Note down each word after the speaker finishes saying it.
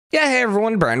Yeah, hey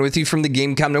everyone, Brian with you from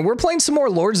TheGameCommon, and we're playing some more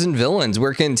Lords and Villains.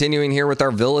 We're continuing here with our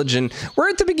village, and we're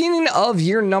at the beginning of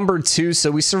year number 2,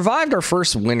 so we survived our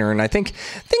first winter, and I think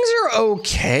things are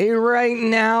okay right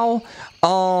now.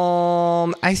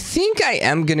 I think I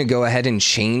am going to go ahead and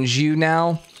change you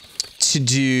now to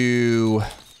do...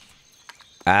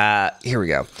 here we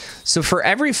go. So for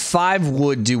every 5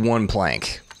 wood, do 1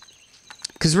 plank.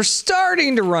 Because we're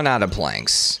starting to run out of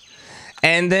planks.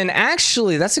 And then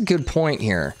actually, that's a good point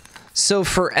here. So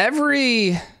for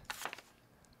every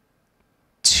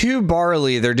 2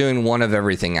 barley, they're doing 1 of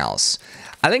everything else.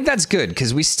 I think that's good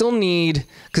because we still need,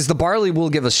 because the barley will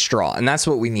give us straw, and that's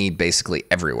what we need basically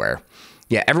everywhere.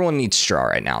 Yeah, everyone needs straw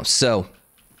right now. So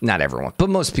not everyone, but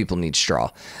most people need straw.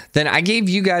 Then I gave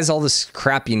you guys all this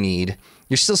crap you need.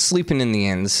 You're still sleeping in the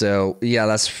inn, so yeah,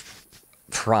 that's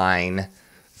fine.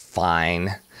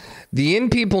 Fine. The inn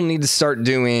people need to start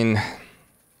doing...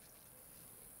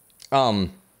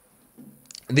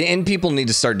 The inn people need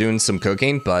to start doing some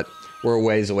cooking, but we're a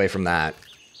ways away from that.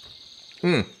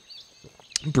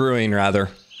 Brewing, rather.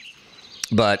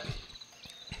 But,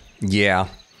 yeah.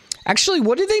 Actually,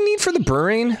 what do they need for the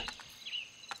brewing?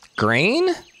 Grain?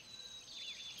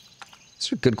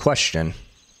 That's a good question.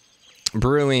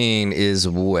 Brewing is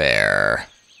where?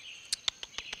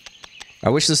 I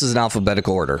wish this is in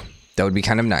alphabetical order. That would be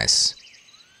kind of nice.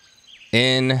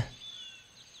 In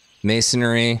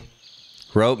masonry,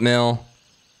 rope mill.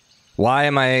 Why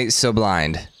am I so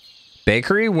blind?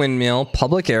 Bakery, windmill,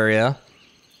 public area,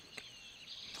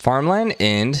 farmland,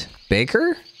 end,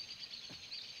 baker,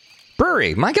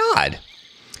 brewery. My God.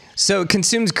 So it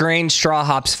consumes grain, straw,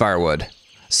 hops, firewood.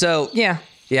 So yeah.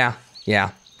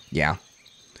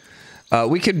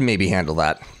 We could maybe handle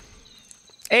that.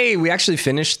 Hey, we actually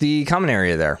finished the common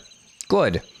area there.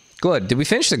 Good. Good. Did we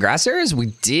finish the grass areas?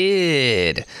 We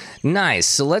did. Nice.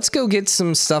 So let's go get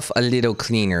some stuff a little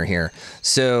cleaner here.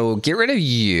 So get rid of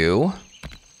you.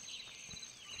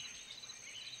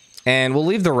 And we'll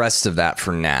leave the rest of that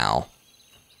for now.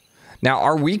 Now,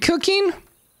 are we cooking?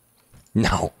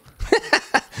 No.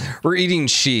 We're eating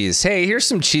cheese. Hey, here's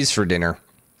some cheese for dinner.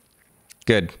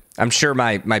 Good. I'm sure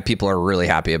my people are really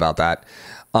happy about that.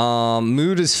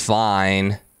 Mood is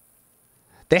fine.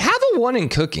 They have a 1 in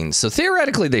cooking, so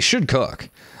theoretically they should cook.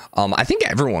 I think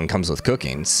everyone comes with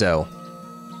cooking, so...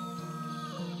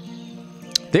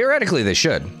 Theoretically they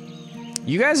should.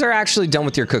 You guys are actually done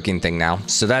with your cooking thing now,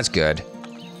 so that's good.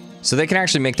 So they can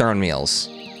actually make their own meals.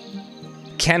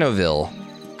 Canoville.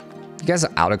 You guys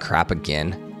are out of crap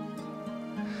again.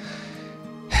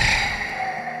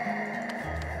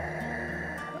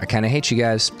 I kind of hate you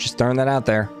guys. Just throwing that out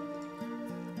there.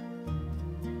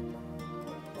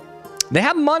 They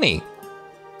have money.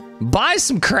 Buy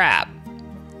some crap.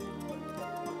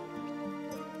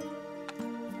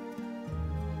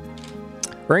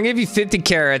 We're gonna give you 50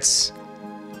 carrots.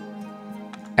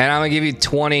 And I'm gonna give you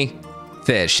 20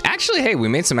 fish. Actually, hey, we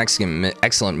made some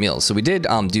excellent meals. So we did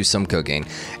do some cooking.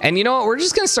 And you know what? We're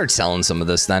just gonna start selling some of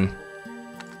this then.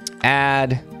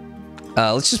 Add.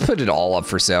 Let's just put it all up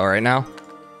for sale right now.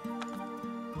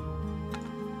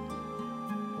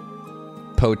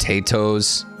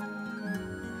 Potatoes.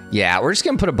 Yeah, we're just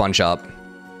gonna put a bunch up.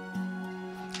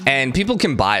 And people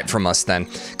can buy it from us then.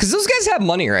 Because those guys have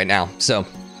money right now. So,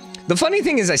 the funny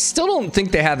thing is I still don't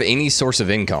think they have any source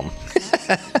of income.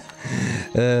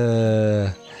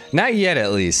 Not yet,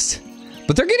 at least.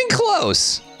 But they're getting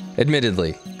close.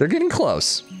 Admittedly. They're getting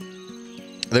close.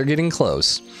 They're getting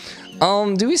close.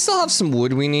 Do we still have some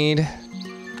wood we need?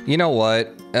 You know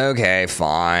what? Okay,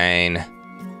 fine.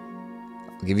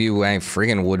 I'll give you a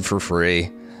friggin' wood for free.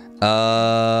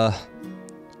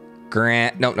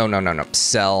 Grant, no.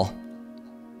 Sell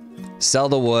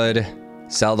the wood,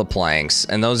 sell the planks,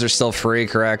 and those are still free,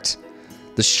 correct?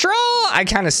 The straw, I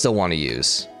kind of still want to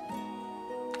use.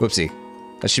 Whoopsie,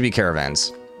 that should be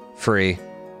caravans. Free.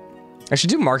 I should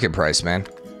do market price, man.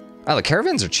 Oh, the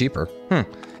caravans are cheaper.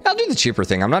 I'll do the cheaper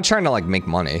thing. I'm not trying to, like, make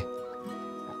money.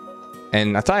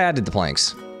 And I thought I added the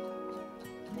planks.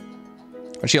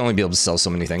 I should only be able to sell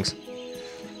so many things.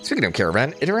 Speaking of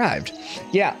caravan, it arrived.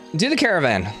 Yeah, do the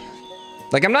caravan.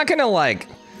 Like, I'm not gonna, like,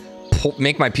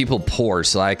 make my people poor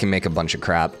so I can make a bunch of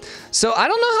crap. So, I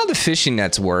don't know how the fishing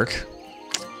nets work.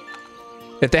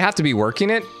 If they have to be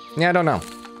working it, yeah, I don't know.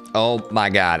 Oh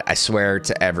my God, I swear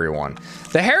to everyone.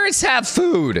 The Harrods have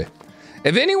food.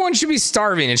 If anyone should be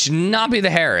starving, it should not be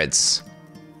the Harrods.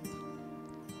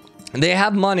 They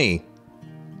have money.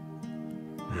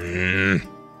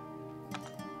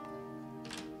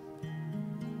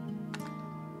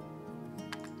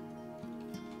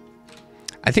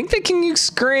 I think they can use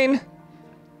grain.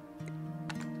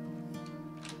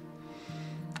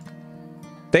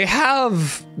 They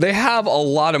have a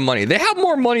lot of money. They have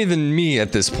more money than me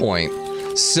at this point.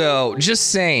 So just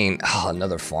saying, oh,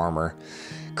 another farmer.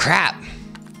 Crap.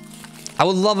 I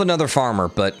would love another farmer,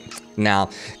 but no,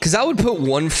 because I would put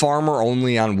one farmer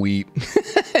only on wheat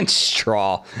and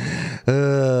straw.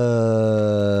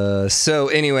 So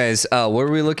anyways, what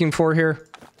are we looking for here?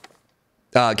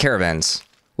 Caravans.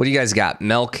 What do you guys got?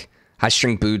 Milk,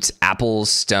 high-string boots, apples,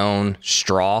 stone,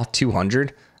 straw,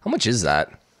 200. How much is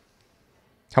that?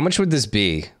 How much would this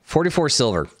be? 44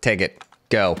 silver. Take it.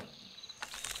 Go.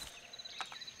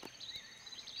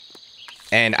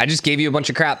 And I just gave you a bunch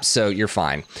of crap, so you're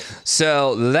fine.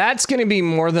 So that's going to be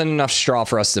more than enough straw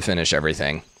for us to finish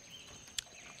everything.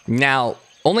 Now,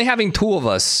 only having 2 of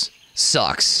us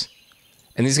sucks.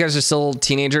 And these guys are still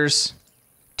teenagers.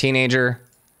 Teenager.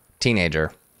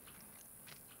 Teenager.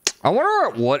 I wonder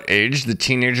at what age the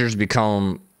teenagers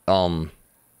become,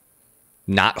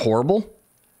 not horrible.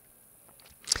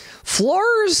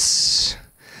 Floors...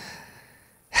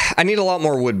 I need a lot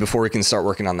more wood before we can start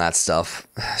working on that stuff.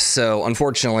 So,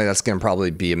 unfortunately, that's going to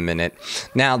probably be a minute.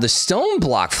 Now, the stone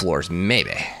block floors,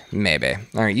 maybe. Maybe.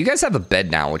 All right, you guys have a bed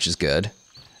now, which is good.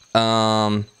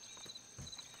 You're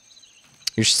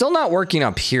still not working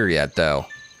up here yet, though.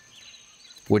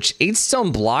 Which, 8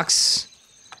 stone blocks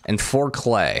and 4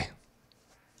 clay.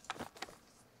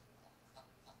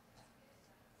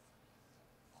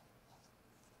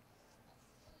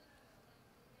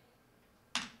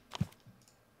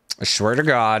 I swear to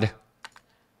God,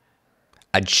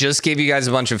 I just gave you guys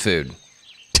a bunch of food.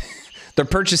 They're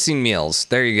purchasing meals.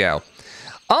 There you go.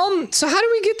 So how do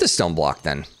we get the stone block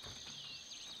then?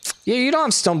 Yeah, you don't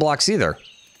have stone blocks either.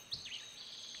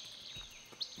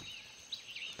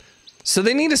 So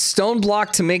they need a stone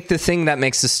block to make the thing that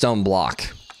makes a stone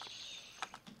block.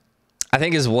 I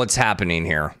think is what's happening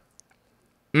here.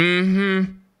 The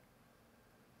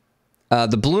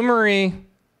bloomery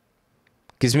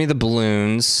gives me the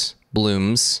blooms.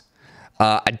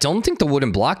 I don't think the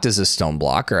wooden block does a stone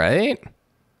block, right?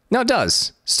 No, it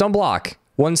does. Stone block.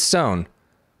 1 stone.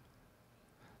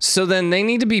 So then they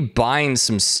need to be buying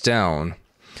some stone.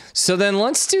 So then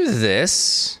let's do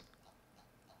this.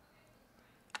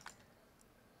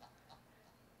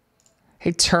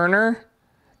 Hey, Turner.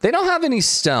 They don't have any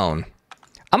stone.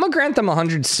 I'm going to grant them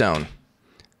 100 stone.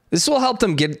 This will help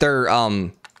them get their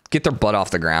butt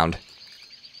off the ground.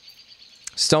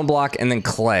 Stone block and then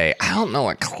clay. I don't know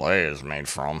what clay is made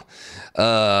from.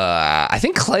 I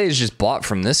think clay is just bought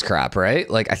from this crap, right?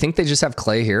 Like, I think they just have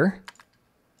clay here.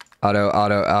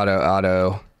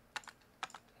 Auto.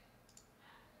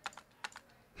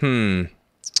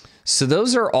 So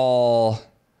those are all...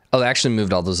 Oh, they actually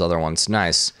moved all those other ones.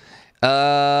 Nice. Can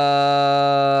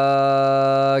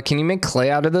you make clay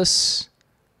out of this?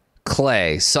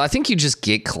 Clay. So I think you just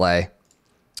get clay.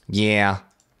 Yeah.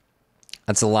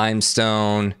 That's a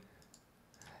limestone.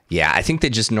 Yeah, I think they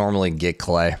just normally get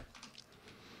clay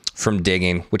from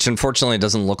digging, which unfortunately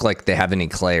doesn't look like they have any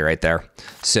clay right there.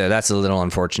 So that's a little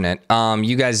unfortunate.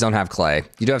 You guys don't have clay.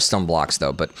 You do have stone blocks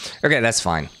though, but okay, that's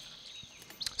fine.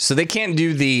 So they can't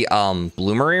do the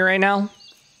bloomery right now,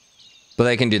 but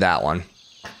they can do that one.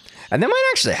 And they might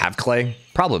actually have clay.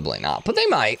 Probably not, but they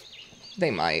might.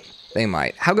 They might.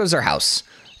 How goes our house?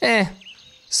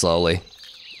 Slowly.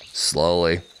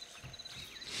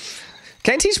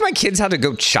 Can I teach my kids how to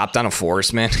go chop down a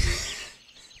forest, man?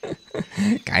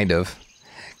 Kind of.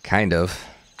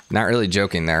 Not really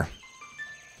joking there.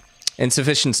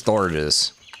 Insufficient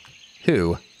storages.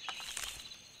 Who?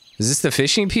 Is this the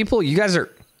fishing people? You guys are...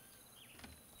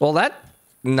 Well,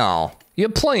 no. You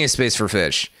have plenty of space for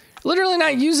fish. Literally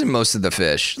not using most of the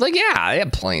fish. Like, yeah, they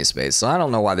have plenty of space, so I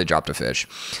don't know why they dropped a fish.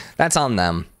 That's on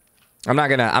them. I'm not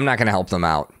gonna help them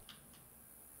out.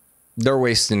 They're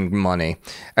wasting money.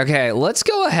 Okay, let's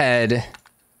go ahead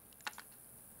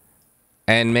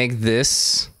and make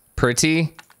this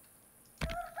pretty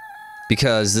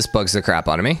because this bugs the crap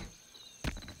out of me.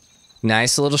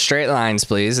 Nice little straight lines,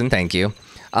 please, and thank you.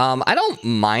 I don't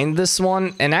mind this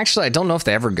one, and actually I don't know if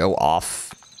they ever go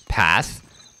off path,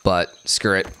 but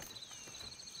screw it.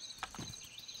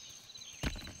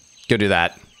 Go do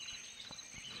that.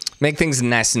 Make things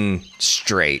nice and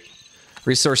straight.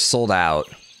 Resource sold out.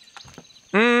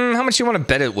 How much you want to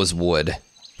bet it was wood?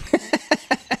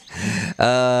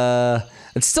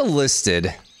 It's still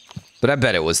listed, but I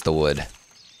bet it was the wood.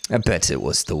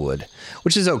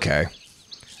 Which is okay.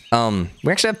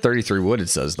 We actually have 33 wood, it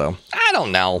says, though. I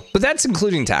don't know, but that's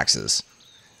including taxes.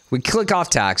 We click off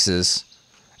taxes,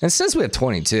 and it says we have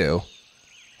 22.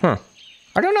 I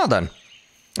don't know, then.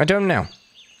 I don't know.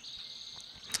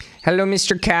 Hello,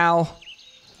 Mr. Cow.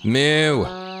 Moo.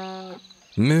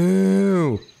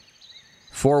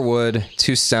 4 wood,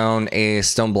 2 stone, a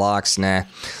stone blocks. Nah.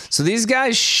 So these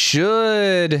guys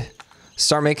should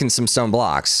start making some stone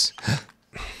blocks.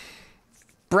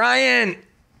 Brian!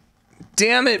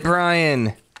 Damn it,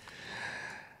 Brian.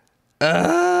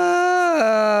 I'm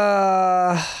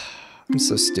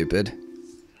so stupid.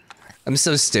 I'm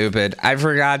so stupid. I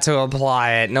forgot to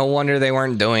apply it. No wonder they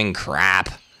weren't doing crap.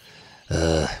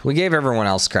 We gave everyone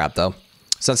else crap, though.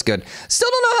 So that's good. Still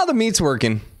don't know how the meat's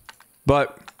working.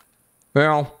 But,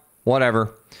 well,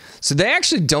 whatever. So they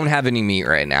actually don't have any meat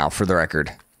right now, for the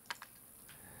record.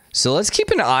 So let's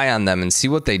keep an eye on them and see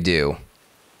what they do.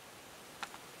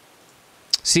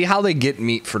 See how they get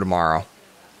meat for tomorrow.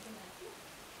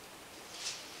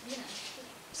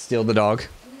 Steal the dog.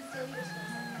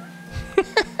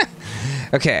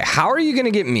 Okay, how are you gonna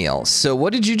get meal? So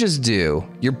what did you just do?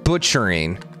 You're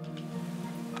butchering.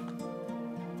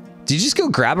 Did you just go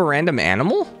grab a random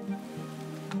animal?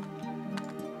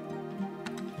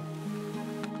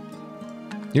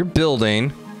 You're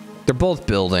building. They're both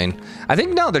building. I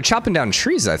think, no, they're chopping down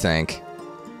trees, I think.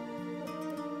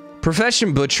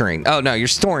 Profession butchering. Oh, no, you're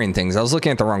storing things. I was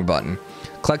looking at the wrong button.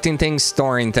 Collecting things,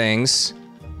 storing things.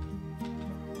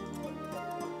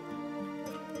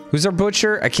 Who's our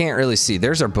butcher? I can't really see.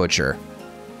 There's our butcher.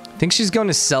 I think she's going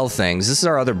to sell things. This is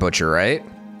our other butcher, right?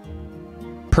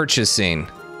 Purchasing.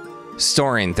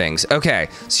 Storing things. Okay,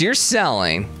 so you're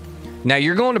selling. Now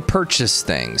you're going to purchase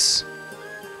things.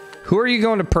 Who are you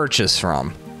going to purchase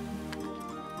from?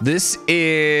 This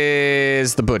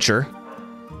is the butcher.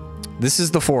 This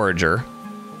is the forager.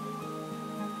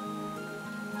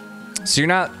 So you're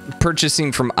not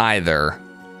purchasing from either.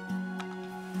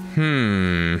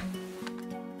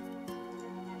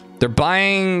 They're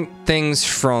buying things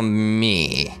from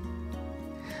me.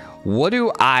 What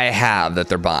do I have that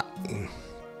they're buying?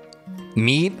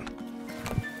 Meat?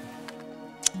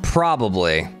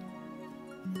 Probably.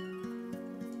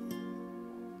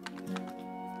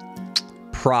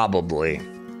 Probably.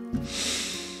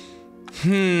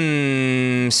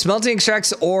 Smelting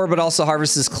extracts ore, but also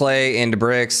harvests clay into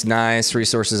bricks. Nice.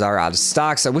 Resources are out of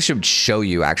stocks. I wish it would show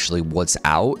you actually what's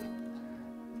out.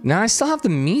 Now I still have the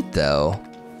meat though.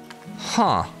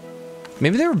 Huh.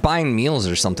 Maybe they were buying meals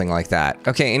or something like that.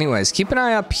 Okay, anyways, keep an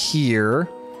eye up here.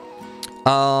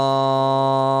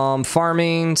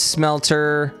 Farming,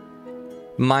 smelter,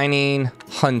 mining,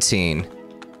 hunting.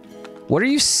 What are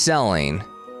you selling?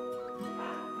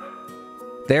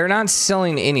 They're not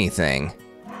selling anything.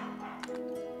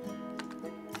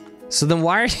 So then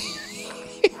why are you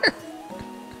here?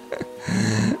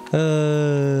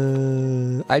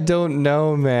 I don't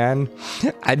know, man.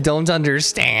 I don't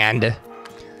understand.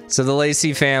 So the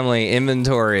Lacey family,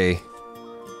 inventory.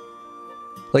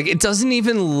 Like, it doesn't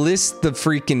even list the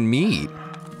freaking meat.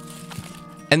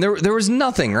 And there was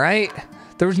nothing, right?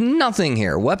 There was nothing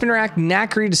here. Weapon rack,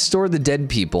 knackery to store the dead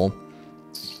people.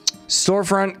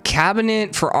 Storefront,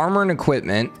 cabinet for armor and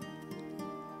equipment.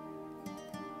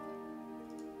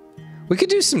 We could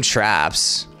do some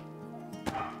traps.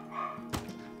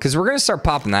 Because we're going to start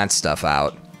popping that stuff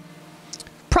out.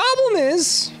 Problem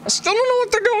is, I still don't know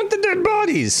what they're doing with the dead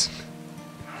bodies.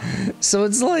 So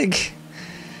it's like...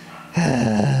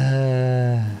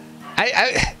 I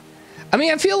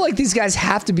mean, I feel like these guys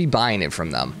have to be buying it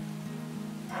from them.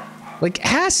 Like,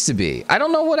 has to be. I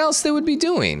don't know what else they would be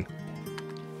doing.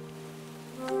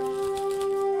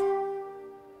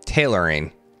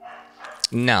 Tailoring.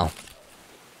 No.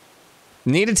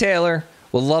 Need a tailor.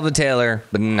 Will love a tailor,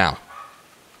 but no.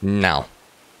 No.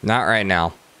 Not right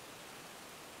now.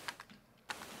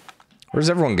 Where's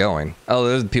everyone going? Oh,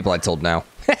 those are the people I told no.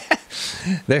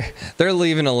 They're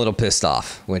leaving a little pissed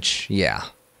off, which, yeah.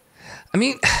 I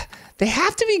mean, they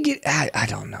have to be I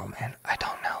don't know, man. I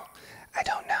don't know. I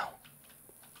don't know.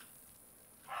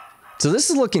 So this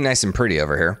is looking nice and pretty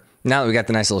over here. Now that we got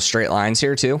the nice little straight lines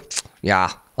here too.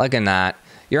 Yeah, liking that.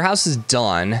 Your house is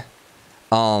done.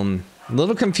 A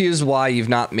little confused why you've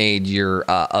not made your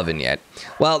oven yet.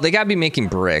 Well, they gotta be making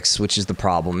bricks, which is the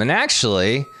problem. And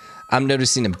actually, I'm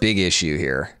noticing a big issue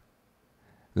here.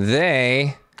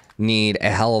 They need a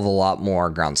hell of a lot more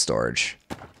ground storage.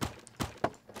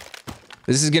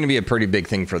 This is going to be a pretty big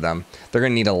thing for them. They're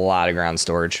going to need a lot of ground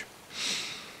storage.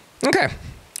 Okay,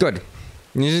 good.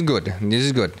 This is good. This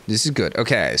is good. This is good.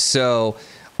 Okay, so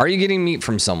are you getting meat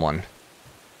from someone?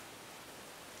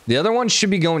 The other one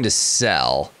should be going to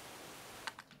sell.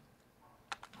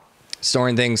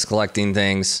 Storing things, collecting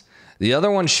things. The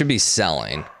other one should be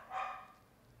selling.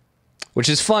 Which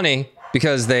is funny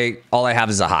because all I have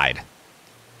is a hide.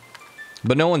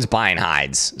 But no one's buying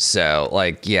hides. So,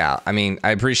 like, yeah, I mean,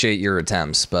 I appreciate your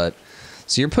attempts, but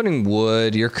so you're putting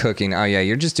wood, you're cooking. Oh yeah,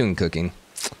 you're just doing cooking.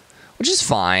 which is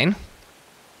fine.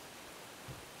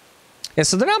 Yeah,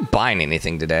 so they're not buying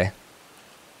anything today.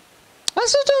 I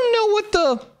also don't know what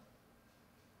the...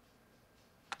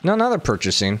 No, now they're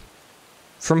purchasing.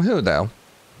 From who, though?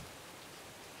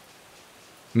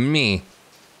 Me.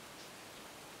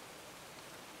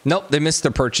 Nope, they missed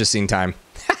the purchasing time.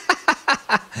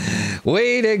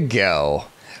 Way to go.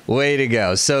 Way to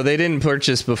go. So they didn't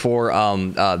purchase before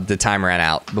the time ran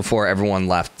out, before everyone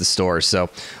left the store.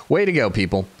 So way to go,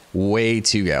 people. Way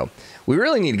to go. We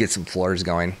really need to get some floors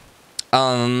going.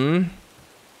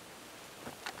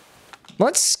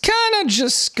 Let's kind of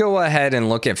just go ahead and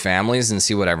look at families and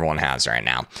see what everyone has right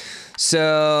now.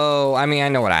 So, I mean, I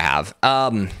know what I have.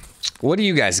 What do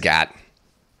you guys got?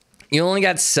 You only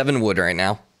got 7 wood right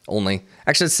now. Only.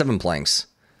 Actually, it's 7 planks.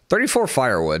 34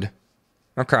 firewood.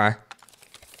 Okay.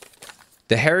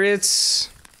 The Harriets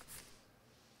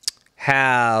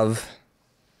have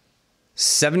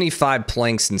 75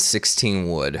 planks and 16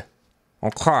 wood.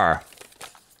 Okay.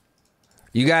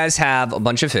 You guys have a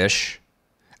bunch of fish.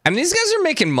 I mean, these guys are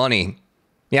making money.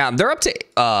 Yeah, they're up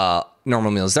to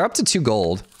normal meals. They're up to 2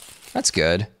 gold. That's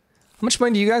good. How much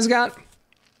money do you guys got?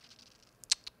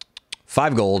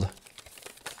 5 gold.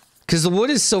 Because the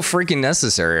wood is so freaking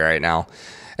necessary right now.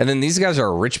 And then these guys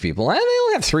are rich people. And they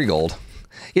only have 3 gold.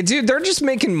 Yeah, dude, they're just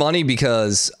making money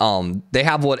because they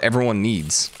have what everyone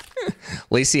needs.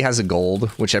 Lacey has a gold,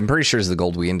 which I'm pretty sure is the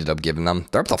gold we ended up giving them.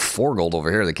 They're up to 4 gold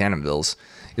over here, the Cannonvilles.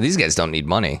 Yeah, these guys don't need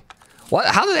money. What?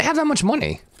 How do they have that much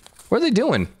money? What are they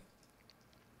doing?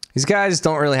 These guys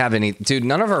don't really have any... Dude,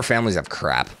 none of our families have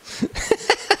crap.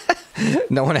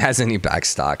 No one has any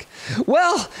backstock.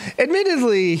 Well,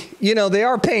 admittedly, you know, they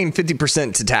are paying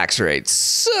 50% to tax rates.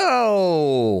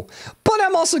 So... But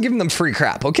I'm also giving them free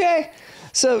crap, okay?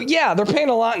 So, yeah, they're paying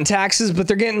a lot in taxes, but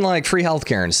they're getting, like, free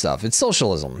healthcare and stuff. It's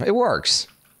socialism. It works.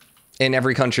 In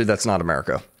every country that's not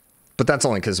America. But that's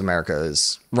only because America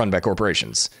is run by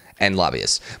corporations and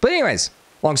lobbyists. But anyways,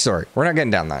 long story. We're not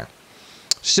getting down there.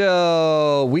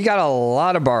 So, we got a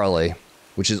lot of barley,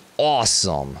 which is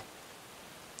awesome.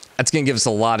 That's going to give us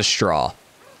a lot of straw.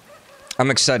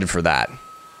 I'm excited for that.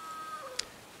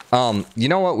 You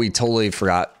know what? We totally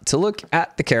forgot to look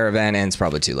at the caravan, and it's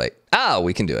probably too late. Oh,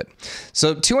 we can do it.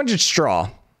 So 200 straw.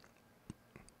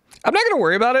 I'm not going to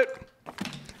worry about it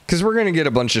because we're going to get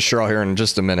a bunch of straw here in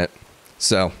just a minute.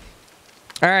 So,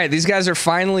 all right, these guys are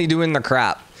finally doing the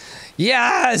crap.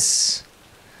 Yes!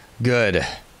 Good.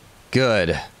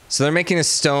 Good. So they're making a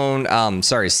stone,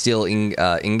 steel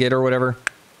ingot or whatever.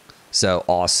 So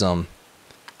awesome.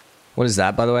 What is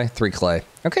that, by the way? 3 clay.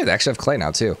 Okay, they actually have clay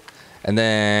now, too. And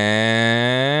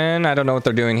then I don't know what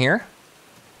they're doing here.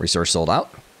 Resource sold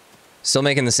out. Still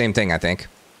making the same thing, I think.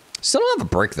 Still don't have a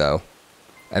brick, though.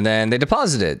 And then they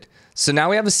deposited. So now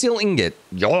we have a steel ingot.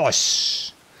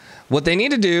 Yosh! What they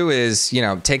need to do is, you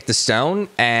know, take the stone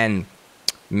and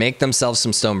make themselves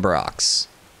some stone blocks.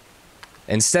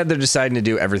 Instead, they're deciding to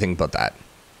do everything but that.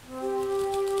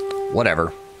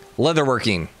 Whatever.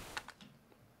 Leatherworking.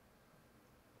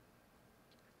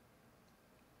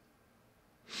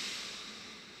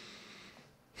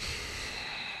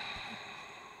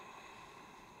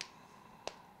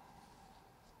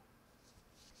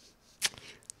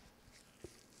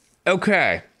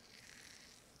 Okay.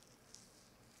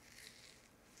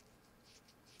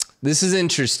 This is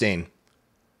interesting.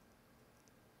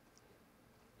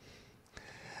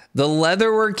 The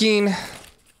leatherworking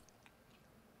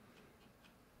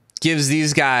gives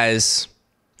these guys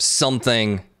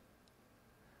something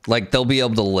like they'll be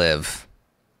able to live.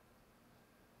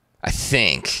 I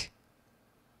think.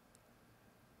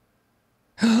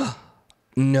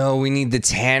 No, we need the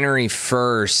tannery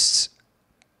first.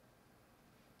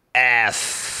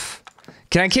 F.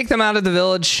 Can I kick them out of the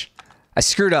village? I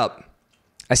screwed up.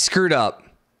 I screwed up.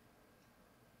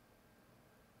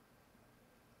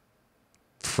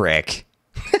 Frick.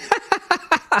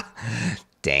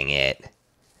 Dang it.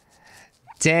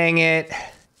 Dang it.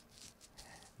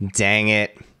 Dang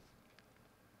it.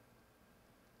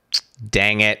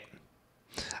 Dang it.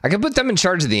 I could put them in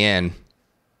charge of the inn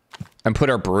and put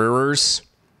our brewers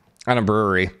on a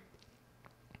brewery.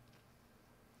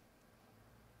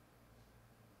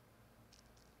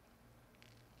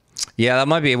 Yeah, that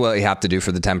might be what you have to do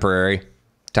for the temporary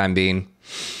time being.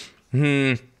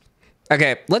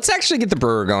 Okay, let's actually get the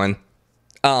brewer going.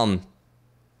 Now,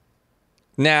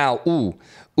 ooh.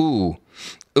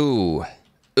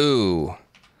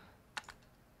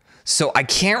 So I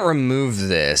can't remove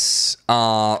this,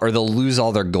 or they'll lose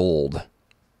all their gold.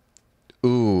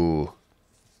 Ooh.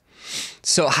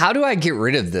 So how do I get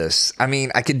rid of this? I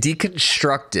mean, I could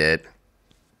deconstruct it,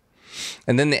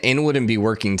 and then the inn wouldn't be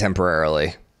working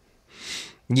temporarily.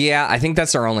 Yeah, I think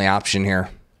that's our only option here.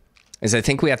 Is I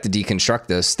think we have to deconstruct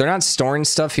this. They're not storing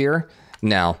stuff here.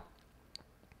 No.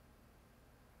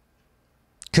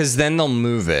 Because then they'll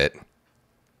move it.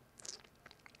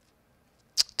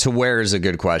 To where is a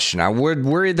good question. I would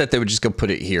worry that they would just go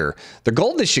put it here. The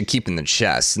gold they should keep in the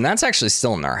chest, and that's actually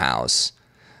still in their house.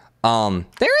 They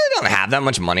really don't have that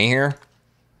much money here.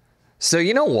 So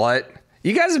you know what?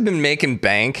 You guys have been making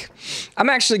bank. I'm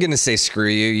actually going to say screw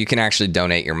you. You can actually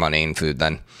donate your money and food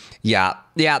then. Yeah,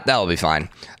 that'll be fine.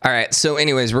 All right, so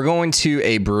anyways, we're going to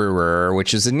a brewer,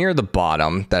 which is near the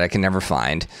bottom that I can never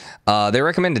find. They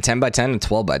recommend a 10 by 10 and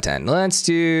 12 by 10. Let's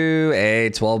do a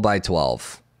 12 by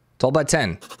 12. 12 by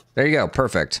 10. There you go,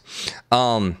 perfect.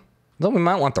 Though we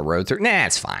might want the road through. Nah,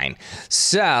 it's fine.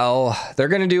 So they're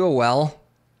going to do a well.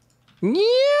 Yeah,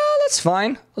 that's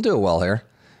fine. I'll do a well here.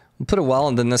 We'll put a well,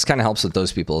 and then this kind of helps with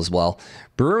those people as well.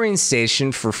 Brewing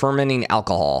station for fermenting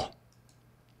alcohol.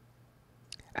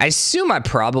 I assume I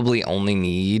probably only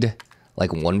need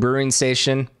like one brewing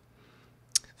station.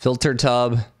 Filter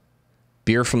tub.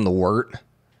 Beer from the wort.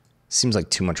 Seems like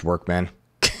too much work, man.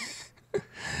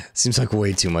 Seems like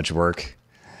way too much work.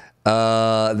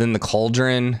 Then the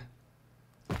cauldron.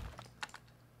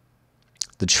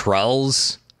 The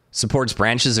trells. Supports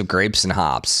branches of grapes and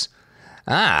hops.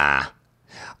 Ah.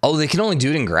 Oh, they can only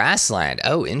do it in grassland.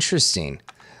 Oh, interesting.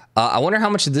 I wonder how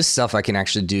much of this stuff I can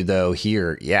actually do, though,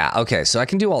 here. Yeah, okay, so I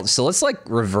can do all... So let's, like,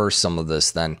 reverse some of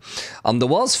this, then. The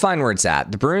well's fine where it's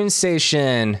at. The brewing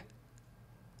station,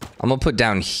 I'm going to put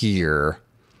down here.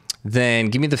 Then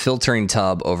give me the filtering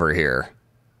tub over here.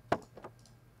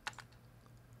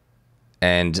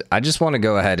 And I just want to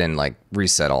go ahead and, like,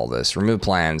 reset all this. Remove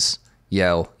plans.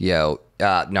 Yo. No,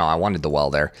 I wanted the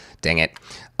well there. Dang it.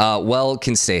 Well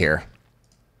can stay here.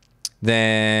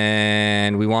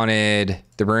 Then we wanted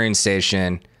the brewing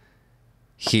station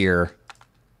here.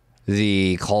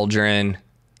 The cauldron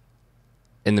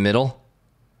in the middle.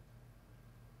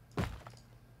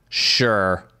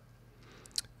 Sure.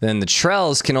 Then the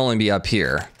trells can only be up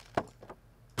here.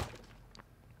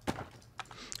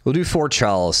 We'll do 4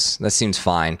 trells. That seems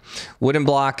fine. Wooden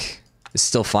block is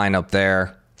still fine up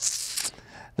there.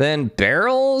 Then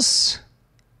barrels.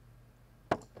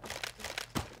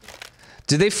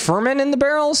 Do they ferment in the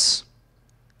barrels?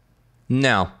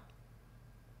 No.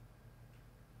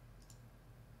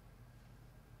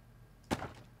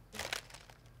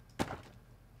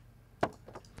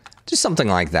 Just something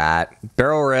like that.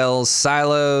 Barrel rails,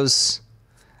 silos.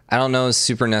 I don't know, is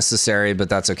super necessary, but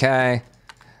that's okay.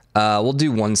 We'll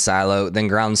do 1 silo, then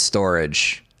ground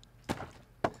storage.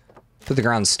 Put the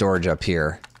ground storage up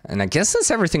here. And I guess that's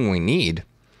everything we need.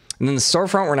 And then the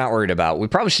storefront we're not worried about. We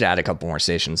probably should add a couple more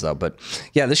stations though, but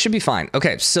yeah, this should be fine.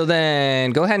 Okay, so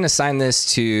then go ahead and assign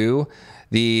this to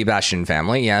the Bastion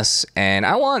family, yes. And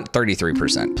I want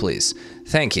 33%, please.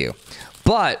 Thank you.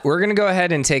 But we're gonna go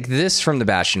ahead and take this from the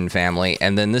Bastion family,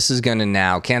 and then this is gonna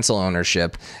now cancel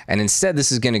ownership, and instead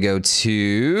this is gonna go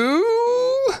to...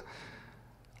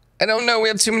 I don't know, we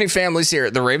have too many families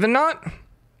here. The Raven Knot?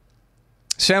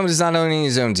 This family does not own any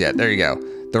zones yet. There you go.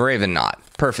 The Raven Knot.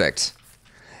 Perfect.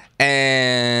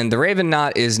 And the Raven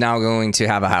Knot is now going to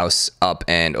have a house up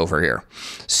and over here.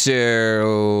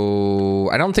 So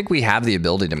I don't think we have the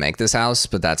ability to make this house,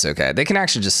 but that's okay. They can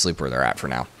actually just sleep where they're at for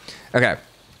now. Okay.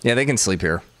 Yeah, they can sleep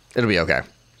here. It'll be okay.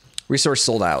 Resource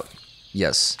sold out.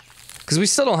 Yes. Because we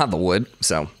still don't have the wood,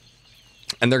 so.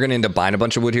 And they're going to end up buying a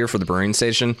bunch of wood here for the brewing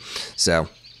station. So,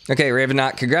 okay, Raven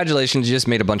Knot, congratulations. You just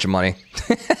made a bunch of money.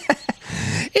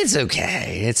 It's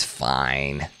okay. It's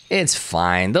fine. It's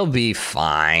fine. They'll be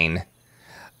fine.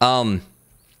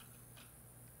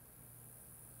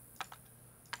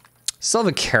 Still have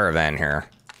a caravan here.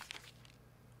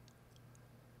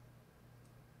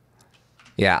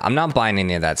 Yeah, I'm not buying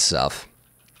any of that stuff.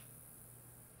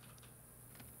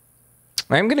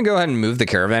 I'm going to go ahead and move the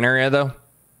caravan area, though.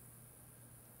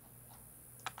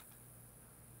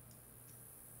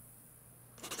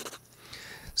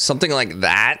 Something like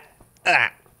that.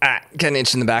 Got an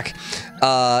itch in the back.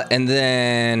 And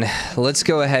then let's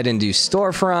go ahead and do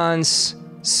storefronts.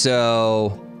 So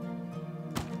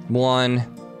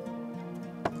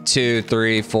 1, 2,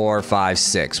 3, 4, 5,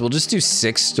 6. We'll just do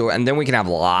 6 store, and then we can have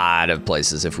a lot of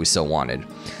places if we still wanted.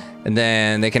 And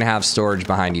then they can have storage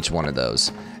behind each one of those.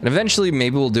 And eventually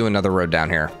maybe we'll do another road down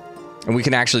here. And we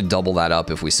can actually double that up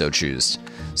if we so choose.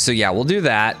 So yeah, we'll do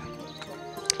that.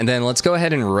 And then let's go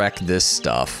ahead and wreck this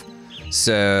stuff.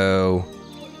 So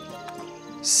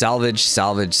salvage,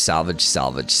 salvage, salvage,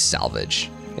 salvage,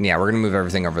 salvage. And yeah, we're gonna move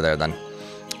everything over there then.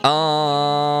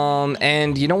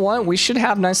 And you know what? We should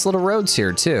have nice little roads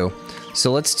here too.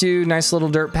 So let's do nice little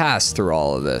dirt paths through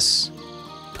all of this.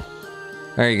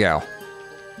 There you go.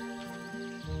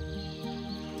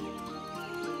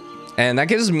 And that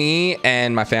gives me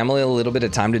and my family a little bit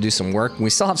of time to do some work.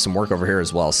 We still have some work over here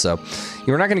as well, so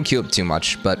we're not going to queue up too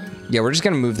much. But yeah, we're just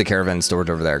going to move the caravan storage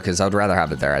over there because I would rather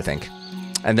have it there, I think.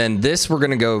 And then this, we're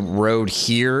going to go road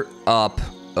here, up,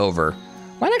 over.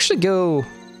 Might actually go...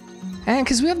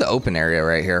 because we have the open area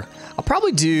right here. I'll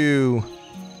probably do...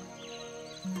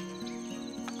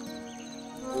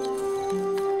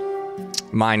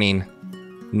 mining.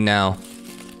 No.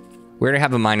 We already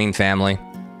have a mining family.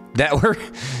 That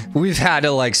we've had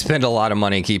to like spend a lot of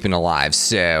money keeping alive,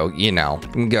 so you know,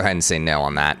 we can go ahead and say no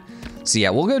on that. So yeah,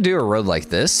 we'll go do a road like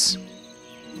this,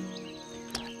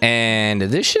 and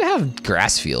this should have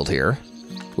grass field here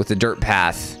with the dirt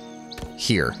path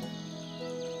here.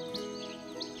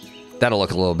 That'll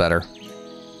look a little better.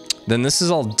 Then this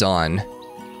is all done.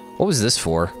 What was this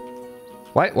for?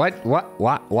 Why?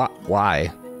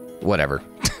 Whatever.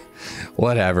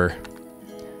 Whatever.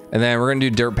 And then we're gonna do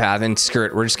dirt path and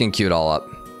skirt. We're just gonna queue it all up.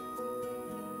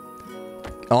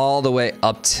 All the way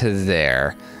up to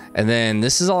there. And then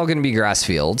this is all gonna be grass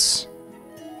fields.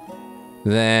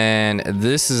 Then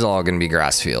this is all gonna be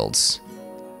grass fields.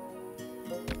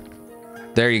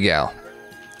 There you go.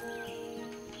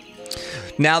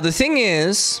 Now the thing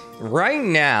is, right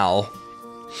now,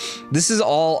 this is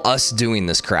all us doing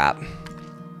this crap.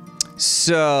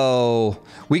 So...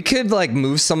 we could like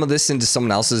move some of this into someone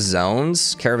else's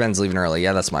zones. Caravan's leaving early.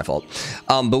 Yeah, that's my fault.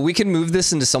 But we can move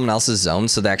this into someone else's zone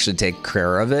so they actually take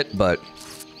care of it. But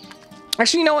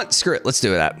actually, you know what? Screw it. Let's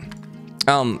do that.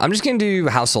 I'm just going to do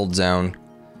household zone.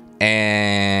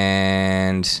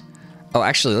 And... oh,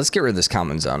 actually, let's get rid of this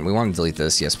common zone. We want to delete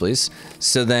this. Yes, please.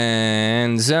 So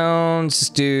then zones,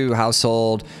 just do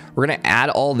household. We're going to add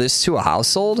all this to a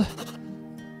household.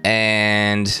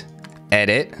 And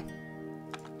edit.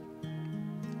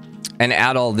 And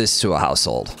add all this to a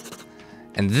household.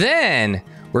 And then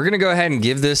we're gonna go ahead and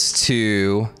give this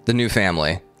to the new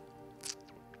family.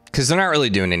 Because they're not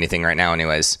really doing anything right now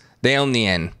anyways. They own the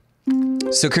inn.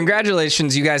 So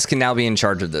congratulations, you guys can now be in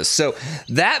charge of this. So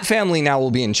that family now will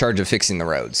be in charge of fixing the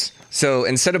roads. So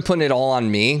instead of putting it all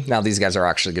on me, now these guys are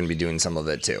actually gonna be doing some of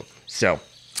it too. So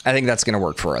I think that's gonna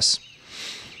work for us.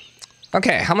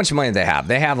 Okay, how much money do they have?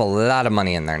 They have a lot of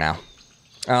money in there now.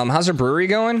 How's their brewery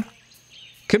going?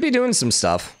 Could be doing some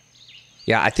stuff.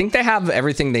 Yeah, I think they have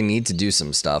everything they need to do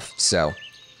some stuff, so.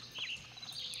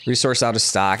 Resource out of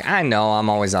stock. I know, I'm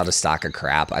always out of stock of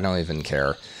crap. I don't even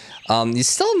care. You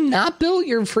still not built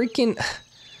your freaking...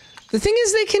 the thing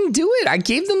is, they can do it. I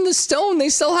gave them the stone. They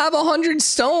still have 100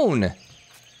 stone.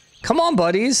 Come on,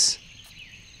 buddies.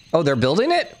 Oh, they're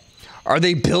building it? Are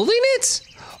they building it?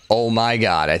 Oh my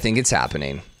god, I think it's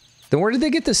happening. Then where did they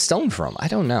get the stone from? I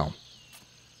don't know.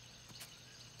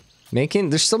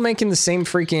 They're still making the same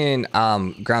freaking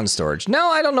ground storage. No,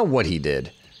 I don't know what he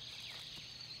did.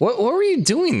 What were you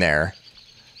doing there?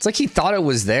 It's like he thought it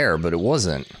was there, but it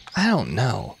wasn't. I don't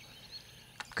know.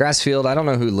 Grass field, I don't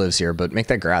know who lives here, but make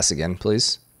that grass again,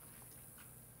 please.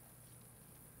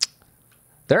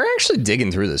 They're actually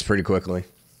digging through this pretty quickly.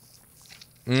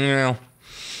 Yeah.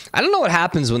 I don't know what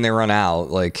happens when they run out.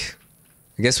 Like,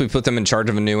 I guess we put them in charge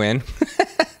of a new inn.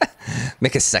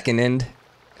 Make a second inn.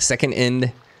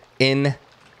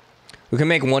 We can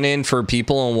make one inn for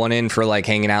people and one inn for like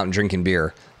hanging out and drinking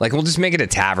beer. Like we'll just make it a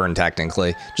tavern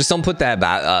technically. Just don't put that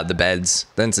the beds.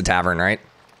 Then it's a tavern, right?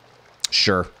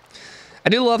 Sure. I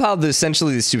do love how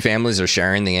essentially these two families are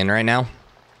sharing the inn right now,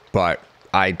 but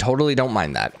I totally don't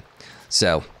mind that.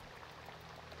 So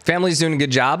family's doing a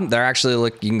good job. They're actually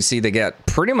like, you can see they get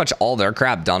pretty much all their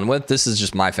crap done with. This is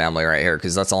just my family right here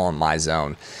because that's all in my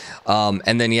zone.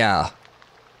 And then yeah.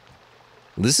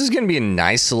 This is going to be a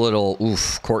nice little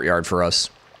courtyard for us.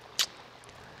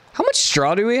 How much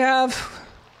straw do we have?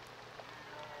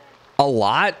 A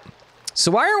lot. So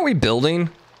why aren't we building?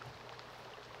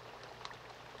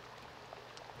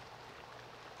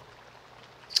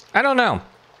 I don't know.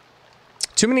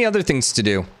 Too many other things to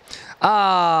do.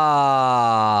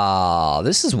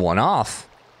 This is one off.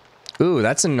 Ooh,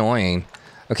 that's annoying.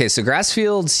 Okay, so grass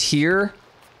fields here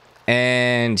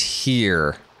and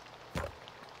here.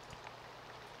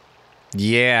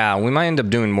 Yeah, we might end up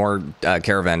doing more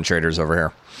caravan traders over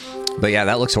here. But yeah,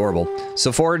 that looks horrible.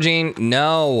 So foraging,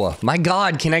 no. My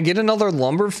god, can I get another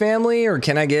lumber family? Or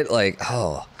can I get like,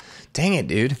 oh, dang it,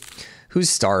 dude. Who's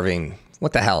starving?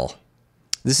 What the hell?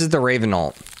 This is the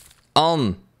Ravenalt.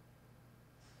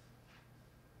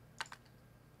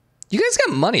 You guys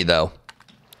got money, though.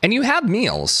 And you have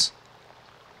meals.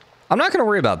 I'm not going to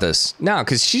worry about this. No,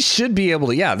 because she should be able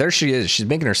to... Yeah, there she is. She's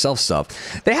making herself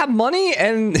stuff. They have money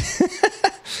and...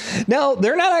 Now,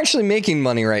 they're not actually making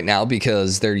money right now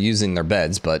because they're using their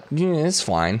beds, but yeah, it's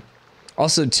fine.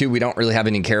 Also, too, we don't really have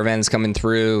any caravans coming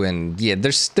through, and yeah,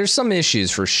 there's some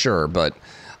issues for sure, but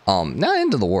not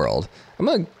end of the world. I'm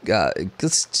gonna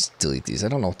let's just delete these. I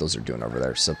don't know what those are doing over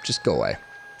there, so just go away.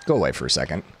 Go away for a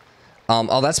second.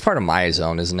 Oh, that's part of my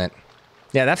zone, isn't it?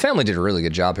 Yeah, that family did a really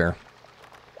good job here.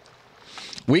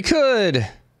 We could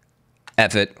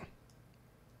F it.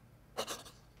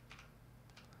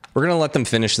 We're gonna let them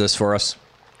finish this for us.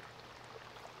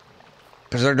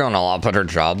 Because they're doing a lot better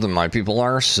job than my people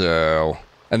are, so...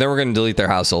 And then we're gonna delete their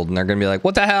household, and they're gonna be like,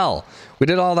 what the hell? We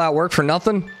did all that work for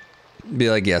nothing? Be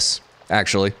like, yes,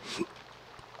 actually.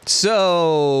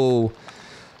 So...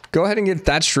 Go ahead and get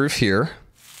thatched roof here.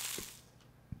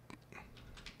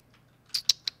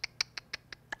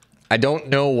 I don't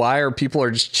know why our people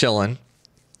are just chilling.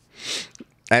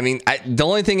 I mean, the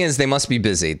only thing is they must be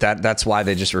busy. That's why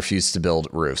they just refuse to build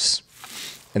roofs.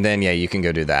 And then, yeah, you can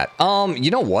go do that.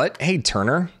 You know what? Hey,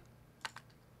 Turner.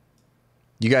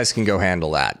 You guys can go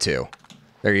handle that, too.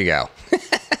 There you go.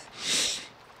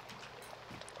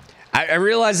 I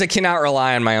realize I cannot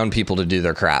rely on my own people to do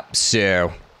their crap.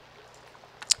 So,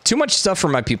 too much stuff for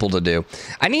my people to do.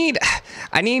 I need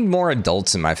more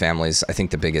adults in my families. I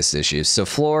think the biggest issue. So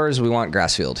floors, we want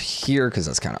grass field here because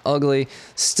that's kind of ugly.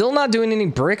 Still not doing any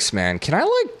bricks, man. Can I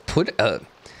like put a,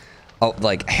 oh,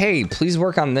 like, hey, please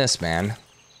work on this, man.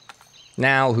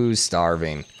 Now who's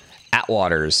starving?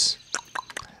 Atwaters.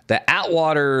 The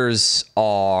Atwaters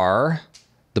are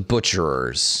the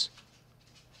butcherers.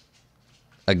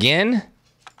 Again?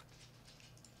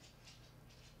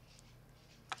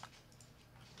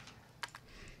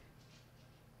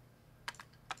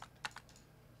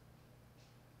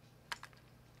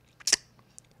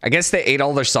 I guess they ate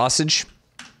all their sausage.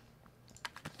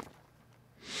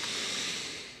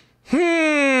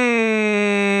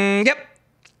 Yep.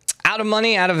 Out of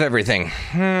money, out of everything.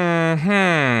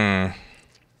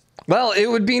 Well, it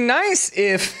would be nice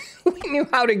if we knew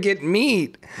how to get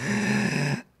meat.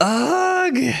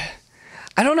 Ugh.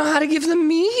 I don't know how to give them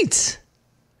meat.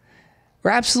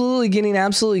 We're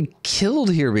getting killed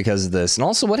here because of this. And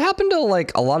also, what happened to,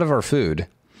 like, a lot of our food?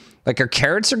 Like, our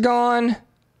carrots are gone.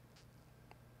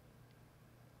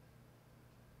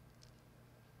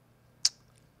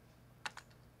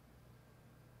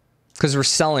 Because we're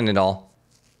selling it all.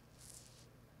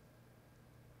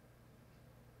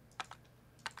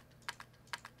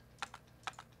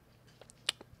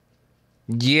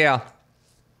 Yeah.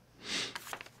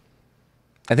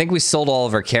 I think we sold all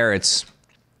of our carrots.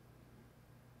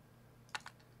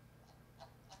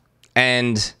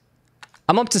 And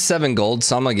I'm up to 7 gold,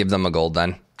 so I'm going to give them a gold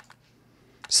then.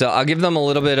 So I'll give them a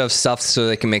little bit of stuff so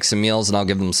they can make some meals, and I'll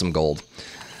give them some gold.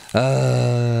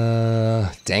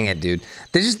 Dang it, dude.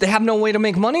 They have no way to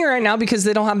make money right now because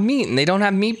they don't have meat, and they don't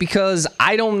have meat because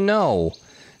I don't know.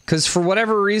 Because for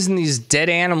whatever reason, these dead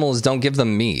animals don't give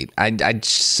them meat. I'm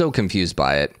just so confused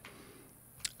by it.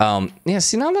 Yeah,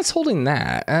 see, now that's holding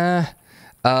that.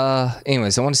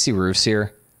 Anyways, I want to see roofs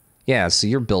here. Yeah, so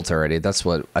you're built already. That's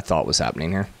what I thought was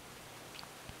happening here.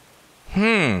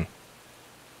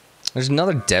 There's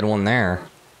another dead one there.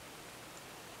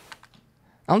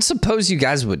 I don't suppose you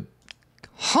guys would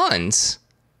hunt.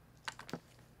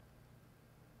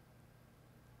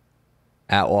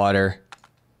 Atwater.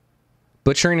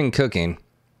 Butchering and cooking.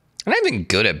 I'm not even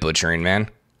good at butchering, man.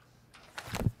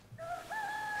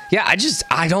 Yeah,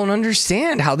 I don't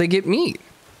understand how they get meat.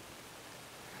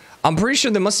 I'm pretty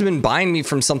sure they must have been buying meat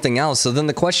from something else. So then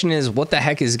the question is, what the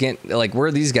heck is getting, like, where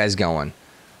are these guys going?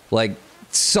 Like,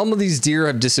 some of these deer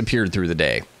have disappeared through the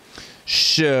day.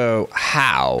 So,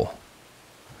 how?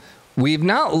 We've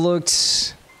not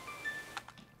looked...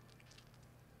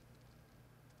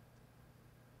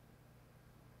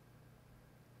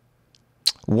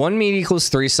 One meat equals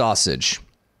 3 sausage.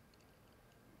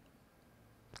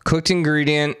 Cooked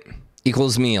ingredient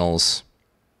equals meals.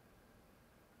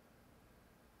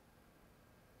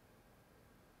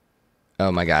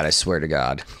 Oh my god, I swear to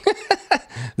God.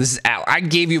 This is out. I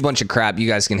gave you a bunch of crap. You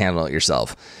guys can handle it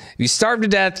yourself. If you starve to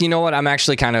death, you know what? I'm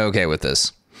actually kind of okay with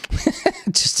this.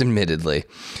 Just admittedly.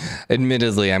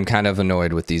 Admittedly, I'm kind of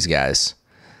annoyed with these guys.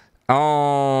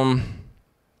 There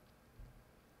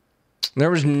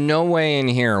was no way in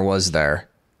here, was there?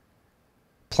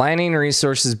 Planning,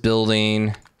 resources,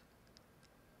 building.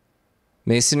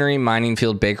 Masonry, mining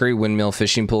field, bakery, windmill,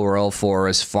 fishing pool, royal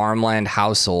forest, farmland,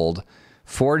 household.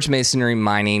 Forge, masonry,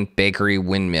 mining, bakery,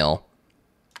 windmill.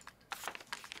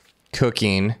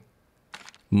 Cooking.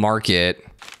 Market.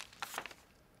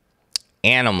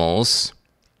 Animals.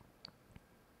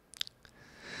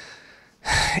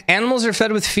 Animals are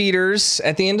fed with feeders.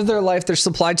 At the end of their life, they're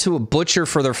supplied to a butcher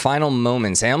for their final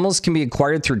moments. Animals can be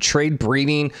acquired through trade,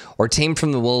 breeding, or tamed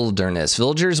from the wilderness.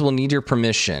 Villagers will need your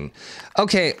permission.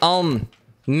 Okay,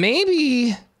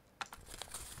 maybe...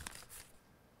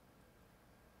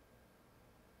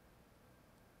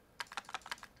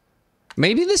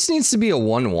 Maybe this needs to be a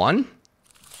 1-1.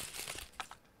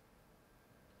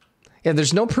 Yeah,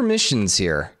 there's no permissions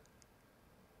here.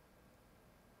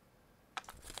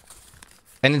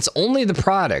 And it's only the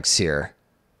products here.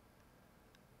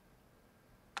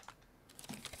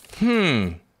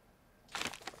 Everything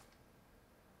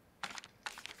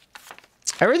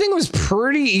was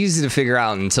pretty easy to figure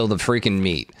out until the freaking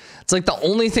meat. It's like the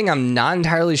only thing I'm not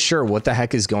entirely sure what the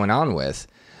heck is going on with.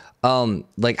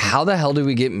 Like, how the hell do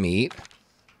we get meat?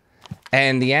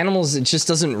 And the animals, it just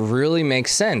doesn't really make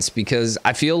sense because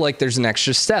I feel like there's an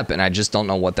extra step and I just don't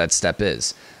know what that step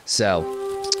is.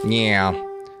 So, yeah.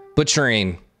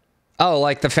 Butchering. Oh,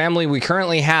 like the family we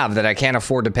currently have that I can't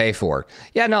afford to pay for.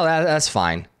 Yeah, no, that's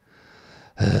fine.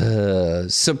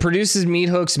 So produces meat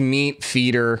hooks, meat,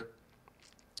 feeder.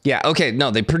 Yeah, okay, no,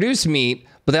 they produce meat,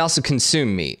 but they also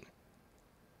consume meat.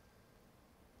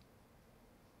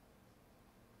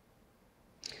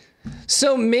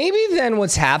 So maybe then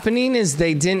what's happening is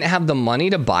they didn't have the money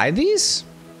to buy these?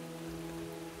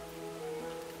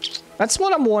 That's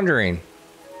what I'm wondering.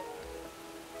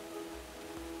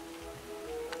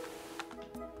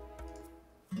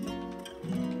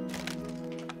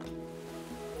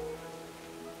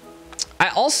 I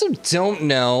also don't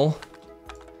know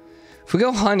if we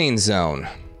go hunting zone.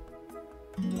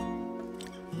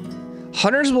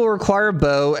 Hunters will require a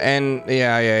bow and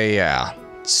yeah.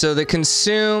 So they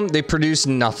consume, they produce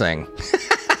nothing.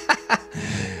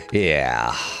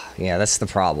 Yeah, that's the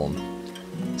problem.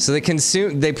 So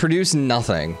they produce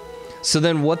nothing. So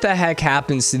then what the heck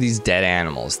happens to these dead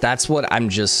animals? That's what I'm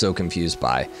just so confused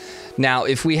by. Now,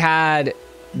 if we had,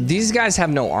 these guys have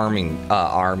no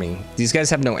arming. These guys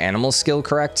have no animal skill,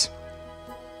 correct?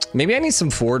 Maybe I need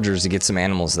some foragers to get some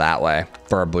animals that way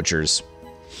for our butchers.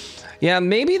 Yeah,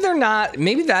 maybe they're not,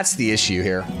 maybe that's the issue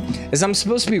here. Is I'm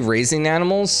supposed to be raising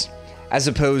animals as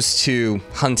opposed to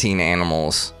hunting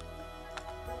animals.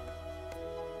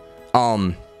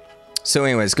 So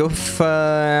anyways, go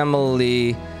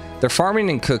family. They're farming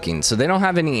and cooking, so they don't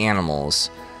have any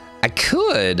animals. I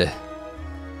could.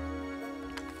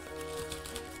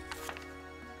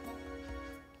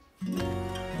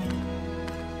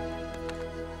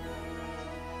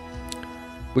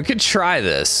 We could try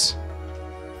this.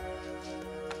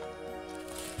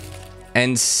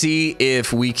 And see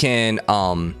if we can,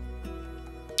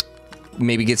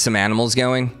 maybe get some animals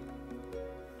going.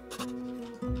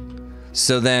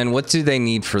 So then what do they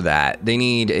need for that? They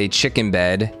need a chicken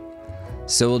bed.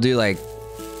 So we'll do like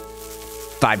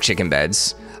 5 chicken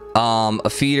beds. A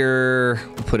feeder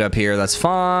we'll put up here. That's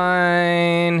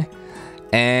fine.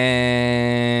 And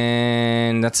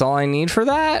that's all I need for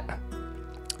that.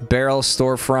 Barrel,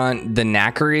 storefront, the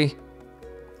knackery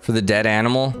for the dead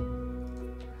animal.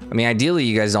 I mean, ideally,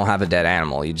 you guys don't have a dead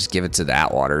animal. You just give it to the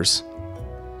Atwaters.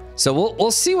 So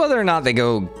we'll see whether or not they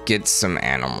go get some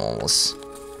animals.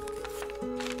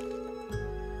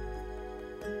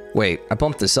 Wait, I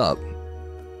bumped this up.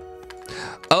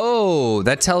 Oh,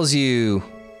 that tells you...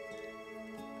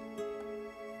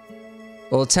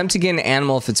 Well, attempt to get an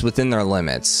animal if it's within their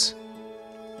limits.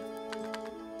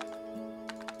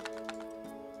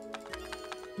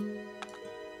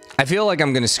 I feel like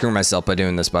I'm going to screw myself by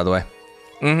doing this, by the way.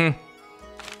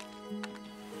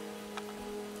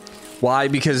 Why?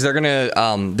 Because they're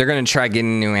gonna try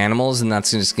getting new animals, and that's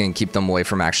just gonna keep them away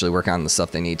from actually working on the stuff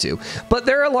they need to. But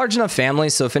they're a large enough family,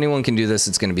 so if anyone can do this,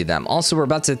 it's gonna be them. Also, we're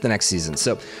about to hit the next season.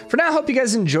 So for now, I hope you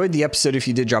guys enjoyed the episode. If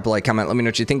you did, drop a like, comment, let me know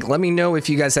what you think. Let me know if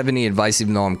you guys have any advice,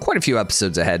 even though I'm quite a few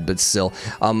episodes ahead, but still,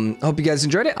 hope you guys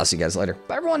enjoyed it. I'll see you guys later.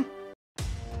 Bye, everyone.